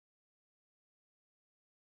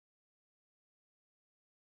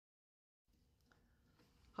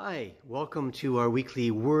Hi, welcome to our weekly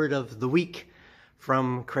Word of the Week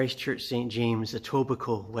from Christchurch St. James,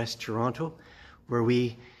 Etobicoke, West Toronto, where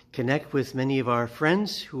we connect with many of our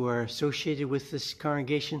friends who are associated with this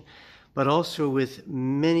congregation, but also with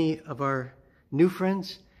many of our new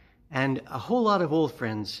friends and a whole lot of old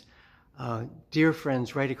friends, dear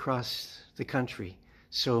friends right across the country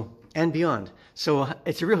and beyond. So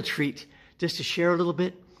it's a real treat just to share a little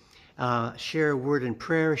bit, share a word in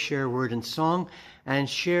prayer, share a word in song, and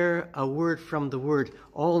share a word from the Word,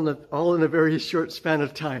 all in a very short span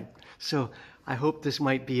of time. So I hope this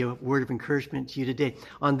might be a word of encouragement to you today.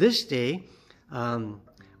 On this day, on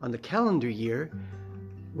the calendar year,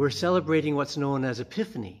 we're celebrating what's known as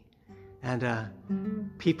Epiphany. And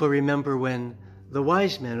people remember when the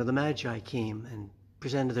wise men or the Magi came and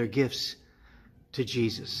presented their gifts to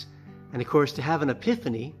Jesus. And of course, to have an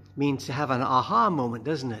epiphany means to have an aha moment,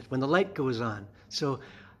 doesn't it? When the light goes on. So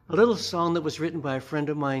a little song that was written by a friend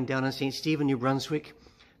of mine down in St. Stephen, New Brunswick,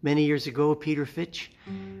 many years ago, Peter Fitch.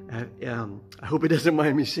 I hope he doesn't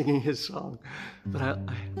mind me singing his song. But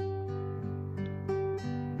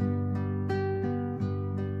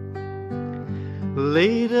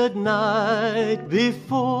Late at night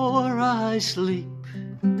before I sleep,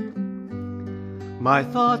 my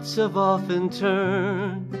thoughts have often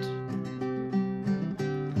turned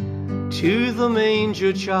to the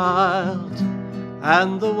manger child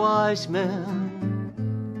and the wise men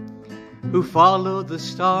who followed the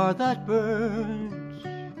star that burned.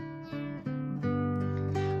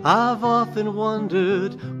 I've often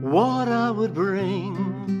wondered what I would bring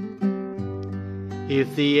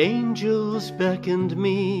if the angels beckoned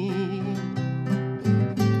me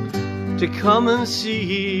to come and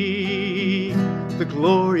see the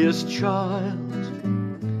glorious child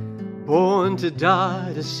born to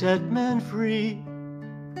die to set men free.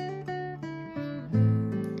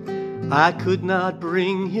 I could not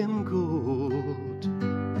bring him gold,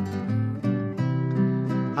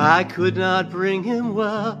 I could not bring him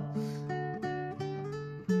wealth.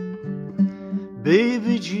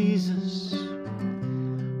 Baby Jesus,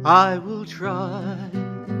 I will try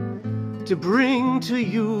to bring to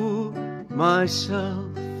you myself.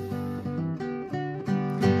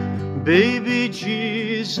 Baby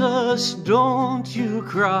Jesus, don't you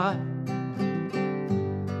cry.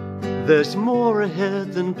 There's more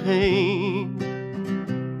ahead than pain.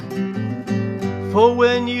 For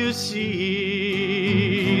when you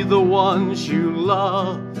see the ones you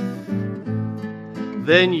love,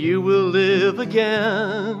 then you will live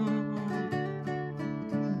again.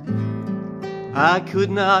 I could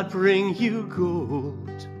not bring you gold,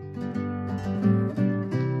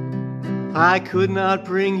 I could not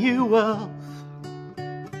bring you wealth.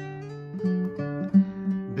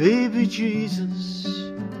 Baby Jesus,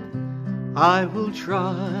 I will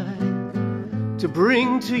try to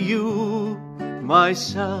bring to you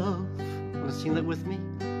myself. Want to sing that with me?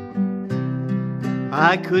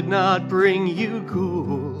 I could not bring you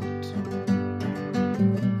gold,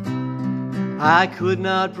 I could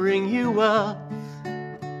not bring you wealth.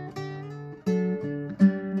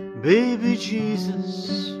 Baby Jesus,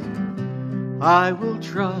 I will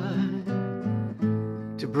try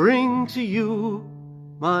to bring to you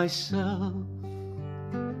myself.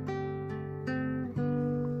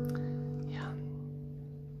 Yeah.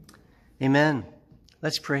 Amen.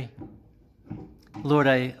 Let's pray. Lord,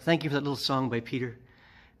 I thank you for that little song by Peter.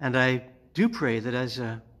 And I do pray that as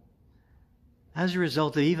a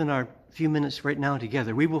result of even our few minutes right now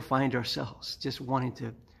together, we will find ourselves just wanting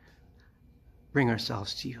to bring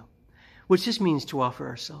ourselves to you, which just means to offer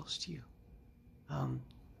ourselves to you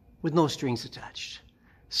with no strings attached.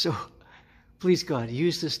 So please, God,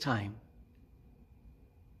 use this time.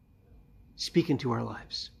 Speak into our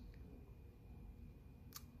lives.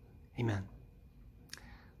 Amen.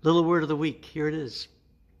 Little word of the week. Here it is.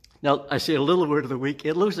 Now, I say a little word of the week.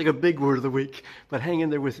 It looks like a big word of the week, but hang in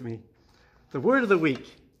there with me. The word of the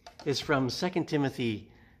week is from 2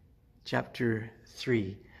 Timothy chapter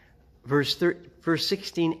 3, verse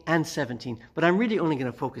 16 and 17. But I'm really only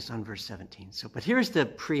going to focus on verse 17. But here's the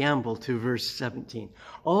preamble to verse 17.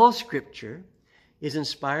 All Scripture is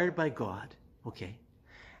inspired by God, okay,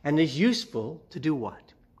 and is useful to do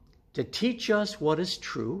what? To teach us what is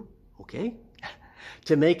true, okay,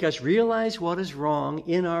 to make us realize what is wrong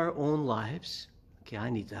in our own lives. Okay, I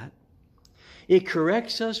need that. It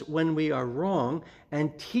corrects us when we are wrong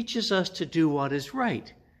and teaches us to do what is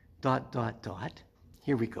right. ...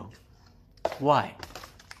 Here we go. Why?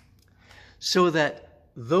 So that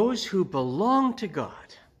those who belong to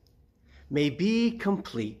God may be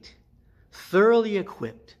complete, thoroughly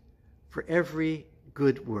equipped for every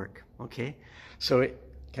good work. Okay? So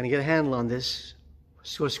can I get a handle on this?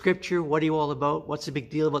 So Scripture, what are you all about? What's the big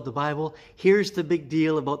deal about the Bible? Here's the big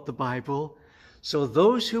deal about the Bible. So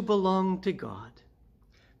those who belong to God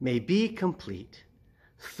may be complete,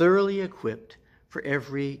 thoroughly equipped for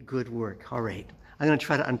every good work. All right, I'm going to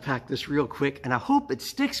try to unpack this real quick, and I hope it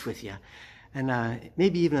sticks with you, and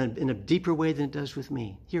maybe even in a deeper way than it does with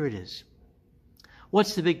me. Here it is.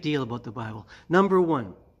 What's the big deal about the Bible? Number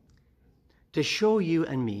one, to show you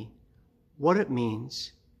and me what it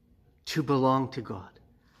means to belong to God,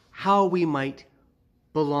 how we might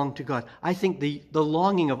belong to God. I think the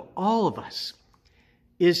longing of all of us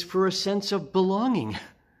is for a sense of belonging.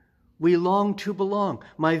 We long to belong.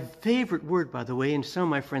 My favorite word, by the way, and some of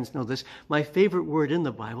my friends know this, my favorite word in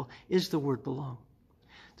the Bible is the word belong.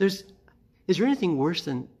 Is there anything worse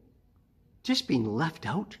than just being left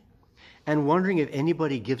out and wondering if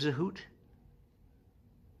anybody gives a hoot?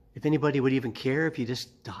 If anybody would even care if you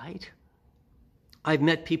just died? I've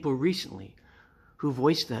met people recently who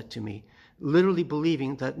voiced that to me, literally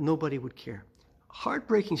believing that nobody would care.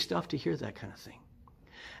 Heartbreaking stuff to hear that kind of thing.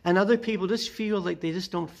 And other people just feel like they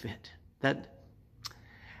just don't fit.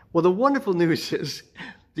 Well, the wonderful news is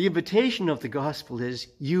the invitation of the gospel is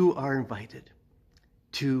you are invited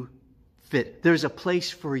to fit. There's a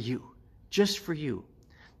place for you, just for you.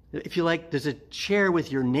 If you like, there's a chair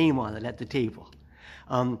with your name on it at the table.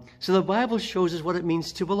 So the Bible shows us what it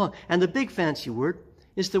means to belong. And the big fancy word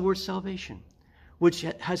is the word salvation, which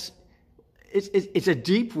it's a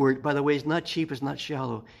deep word, by the way. It's not cheap, it's not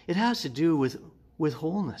shallow. It has to do with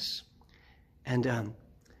wholeness.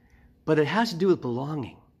 But it has to do with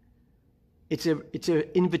belonging. It's an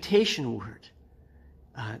invitation word.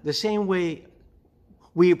 The same way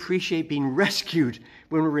we appreciate being rescued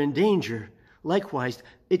when we're in danger, likewise,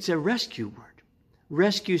 it's a rescue word.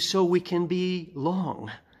 Rescue so we can belong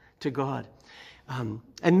to God. And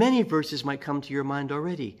many verses might come to your mind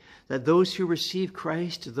already, that those who receive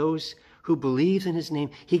Christ, those who believe in his name,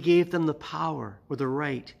 he gave them the power or the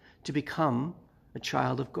right to become a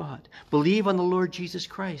child of God. Believe on the Lord Jesus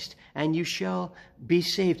Christ, and you shall be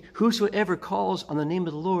saved. Whosoever calls on the name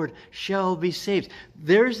of the Lord shall be saved.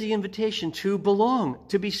 There's the invitation to belong.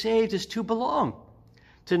 To be saved is to belong.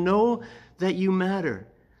 To know that you matter,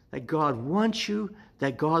 that God wants you,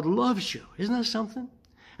 that God loves you. Isn't that something?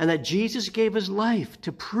 And that Jesus gave his life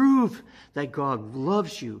to prove that God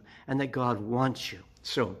loves you and that God wants you.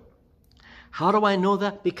 So, how do I know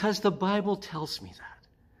that? Because the Bible tells me that.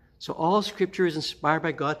 So all Scripture is inspired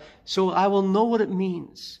by God, so I will know what it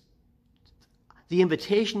means. The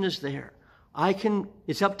invitation is there.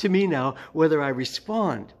 It's up to me now whether I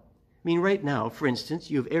respond. I mean, right now, for instance,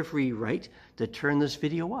 you have every right to turn this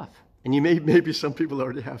video off. And you maybe some people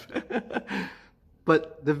already have.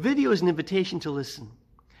 But the video is an invitation to listen.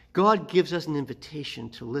 God gives us an invitation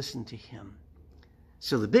to listen to him.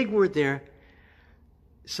 So the big word there,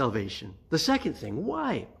 salvation. The second thing,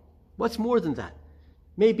 why? What's more than that?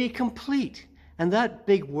 May be complete. And that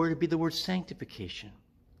big word would be the word sanctification.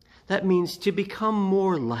 That means to become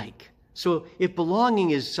more like. So if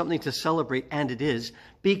belonging is something to celebrate, and it is,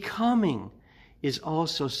 becoming is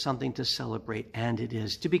also something to celebrate, and it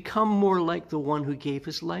is. To become more like the one who gave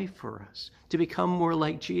his life for us. To become more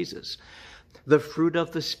like Jesus. The fruit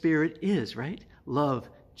of the Spirit is, right? Love,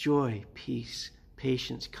 joy, peace,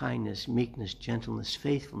 patience, kindness, meekness, gentleness,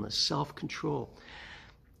 faithfulness, self-control.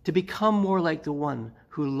 To become more like the one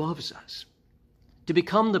who loves us. To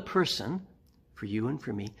become the person, for you and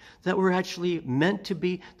for me, that we're actually meant to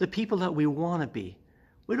be, the people that we want to be.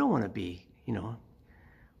 We don't want to be,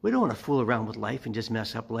 we don't want to fool around with life and just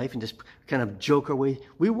mess up life and just kind of joke our way.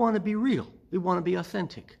 We want to be real. We want to be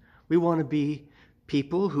authentic. We want to be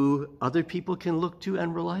people who other people can look to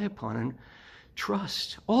and rely upon and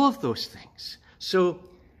trust. All of those things. So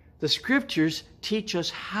the Scriptures teach us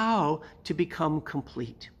how to become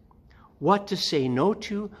complete. What to say no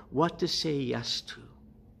to, what to say yes to.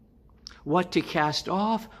 What to cast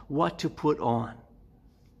off, what to put on.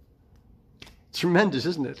 Tremendous,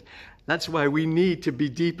 isn't it? That's why we need to be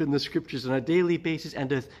deep in the Scriptures on a daily basis and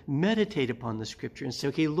to meditate upon the Scripture and say,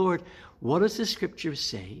 okay, Lord, what does the Scripture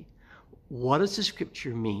say? What does the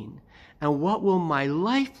Scripture mean? And what will my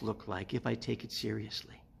life look like if I take it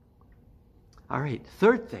seriously? All right,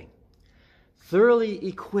 third thing, thoroughly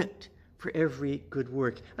equipped for every good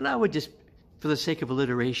work. And I would just, for the sake of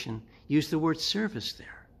alliteration, use the word service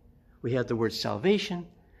there. We have the word salvation,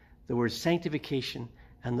 the word sanctification,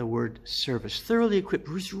 and the word service. Thoroughly equipped,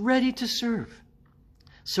 who's ready to serve.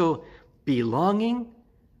 So belonging,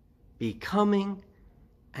 becoming,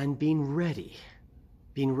 and being ready.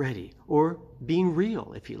 Being ready, or being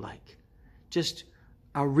real, if you like. Just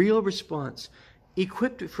a real response.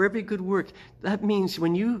 equipped for every good work. That means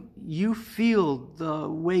when you feel the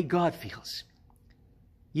way God feels,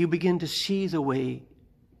 you begin to see the way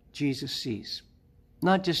Jesus sees.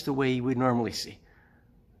 Not just the way you would normally see,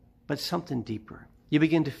 but something deeper. You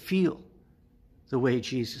begin to feel the way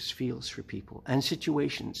Jesus feels for people and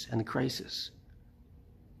situations and crisis.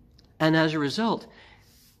 And as a result,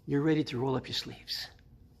 you're ready to roll up your sleeves.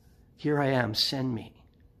 Here I am, send me.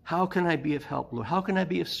 How can I be of help, Lord? How can I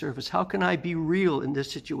be of service? How can I be real in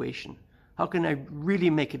this situation? How can I really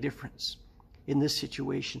make a difference in this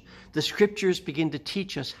situation? The scriptures begin to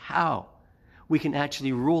teach us how we can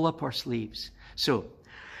actually roll up our sleeves. So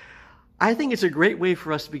I think it's a great way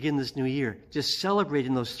for us to begin this new year, just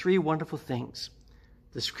celebrating those three wonderful things.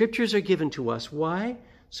 The scriptures are given to us. Why?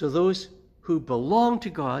 So those who belong to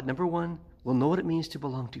God, number one, will know what it means to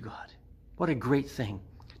belong to God. What a great thing.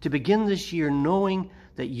 To begin this year knowing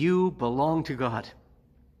that you belong to God.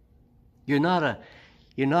 You're not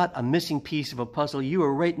a missing piece of a puzzle. You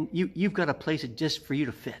are right. You've got a place just for you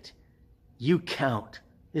to fit. You count.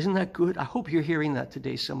 Isn't that good? I hope you're hearing that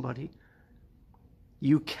today, somebody.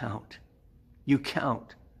 You count. You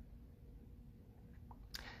count.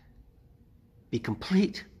 Be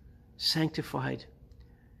complete, sanctified,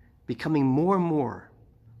 becoming more and more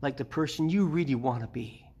like the person you really want to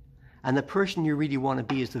be. And the person you really want to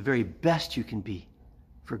be is the very best you can be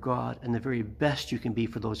for God and the very best you can be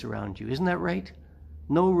for those around you. Isn't that right?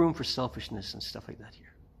 No room for selfishness and stuff like that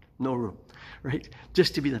here. No room, right?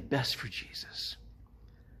 Just to be the best for Jesus.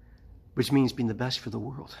 Which means being the best for the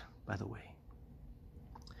world, by the way.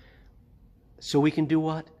 So we can do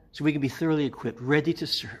what? So we can be thoroughly equipped, ready to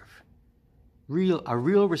serve. A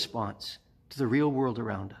real response to the real world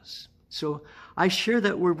around us. So I share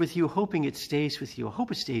that word with you, hoping it stays with you. I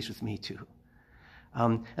hope it stays with me too.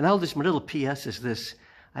 And my little PS is this.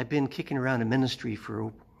 I've been kicking around in ministry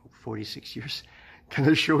for 46 years. Kind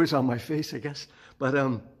of shows on my face, I guess.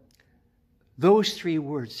 But those three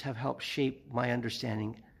words have helped shape my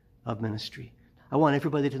understanding of ministry. I want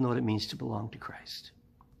everybody to know what it means to belong to Christ.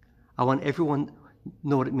 I want everyone to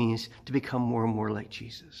know what it means to become more and more like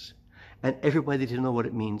Jesus. And everybody to know what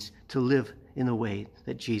it means to live in the way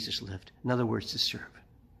that Jesus lived. In other words, to serve.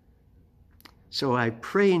 So I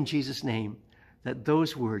pray in Jesus' name that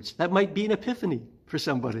those words, that might be an epiphany for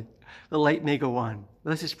somebody. The light may go on.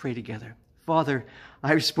 Let's just pray together. Father,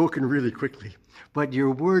 I've spoken really quickly, but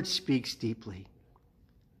your word speaks deeply.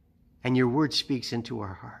 And your word speaks into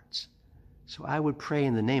our hearts. So I would pray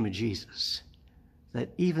in the name of Jesus that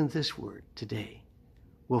even this word today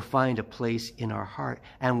will find a place in our heart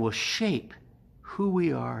and will shape who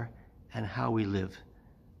we are and how we live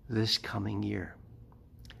this coming year.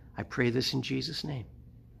 I pray this in Jesus' name.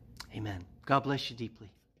 Amen. God bless you deeply.